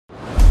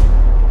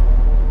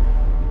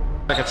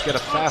Let's get a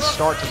fast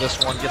start to this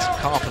one, get some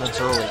confidence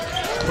early.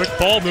 Quick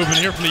ball movement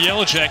here from the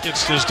Yellow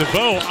Jackets as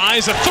DeVoe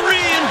eyes a three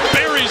and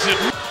buries it.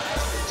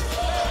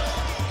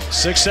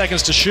 6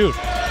 seconds to shoot.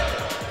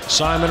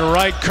 Simon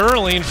Wright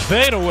curling,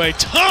 fadeaway,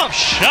 tough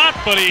shot,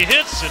 but he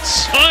hits it.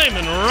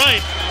 Simon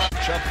Wright.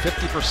 Shot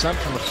 50%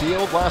 from the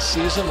field last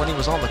season when he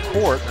was on the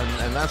court,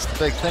 and that's the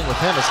big thing with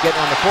him is getting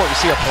on the court. You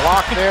see a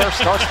block there,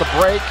 starts the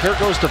break. Here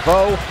goes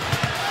DeVoe.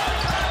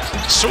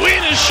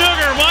 Sweet as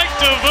sugar, Mike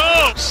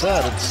DeVoe.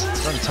 Said it's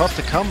been tough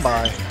to come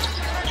by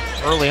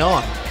early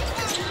on.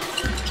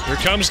 Here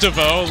comes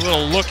DeVoe, a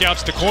little look out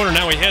to the corner.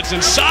 Now he heads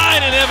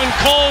inside, and Evan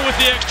Cole with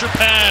the extra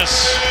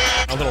pass.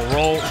 A little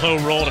low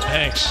roll to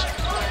Banks.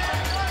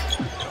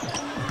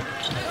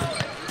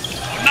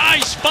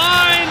 Nice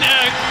find,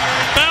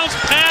 bounce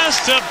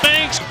pass to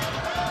Banks.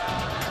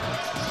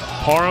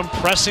 Parham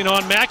pressing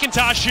on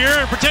McIntosh here,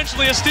 and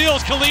potentially a steal.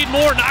 Khalid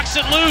Moore knocks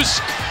it loose.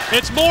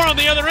 It's Moore on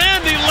the other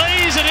end. He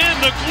lays it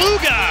in, the glue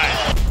guy.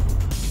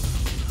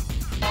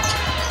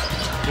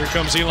 Here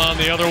comes Elon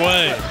the other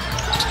way.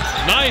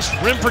 Nice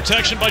rim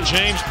protection by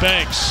James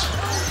Banks.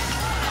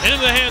 Into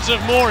the hands of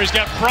Moore. He's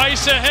got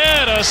Price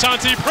ahead.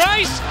 Asante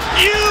Price,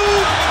 you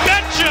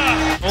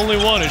betcha! Only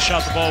one who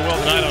shot the ball well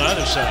tonight on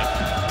either side.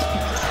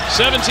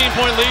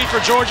 17-point lead for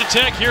Georgia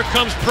Tech. Here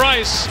comes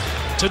Price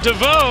to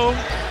DeVoe.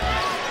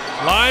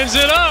 Lines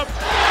it up.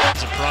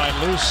 It's a pry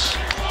loose.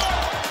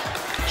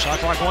 Shot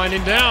clock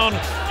winding down.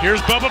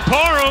 Here's Bubba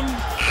Parham.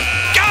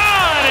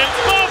 Got it!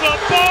 Bubba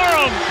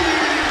Parham!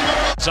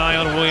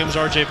 Zion Williams,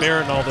 R.J.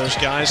 Barrett, and all those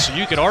guys. So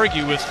you could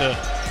argue with the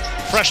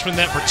freshman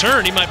that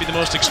returned, he might be the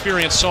most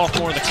experienced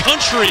sophomore in the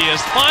country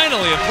as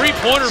finally a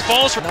three-pointer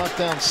falls. Knocked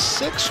down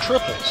 6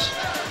 triples.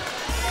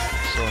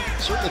 So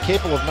certainly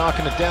capable of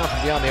knocking it down from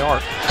beyond the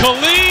arc.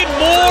 Khalid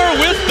Moore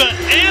with the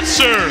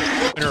answer.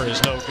 Winner is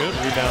no good.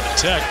 Rebound to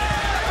Tech.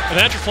 And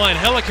after flying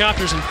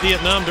helicopters in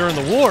Vietnam during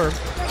the war,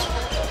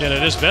 and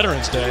it is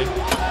Veterans Day,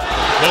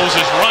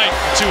 Moses Wright,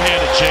 a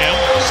two-handed jam.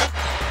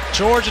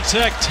 Georgia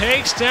Tech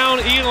takes down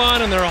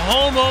Elon in their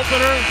home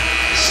opener,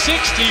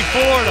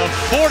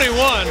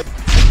 64-41.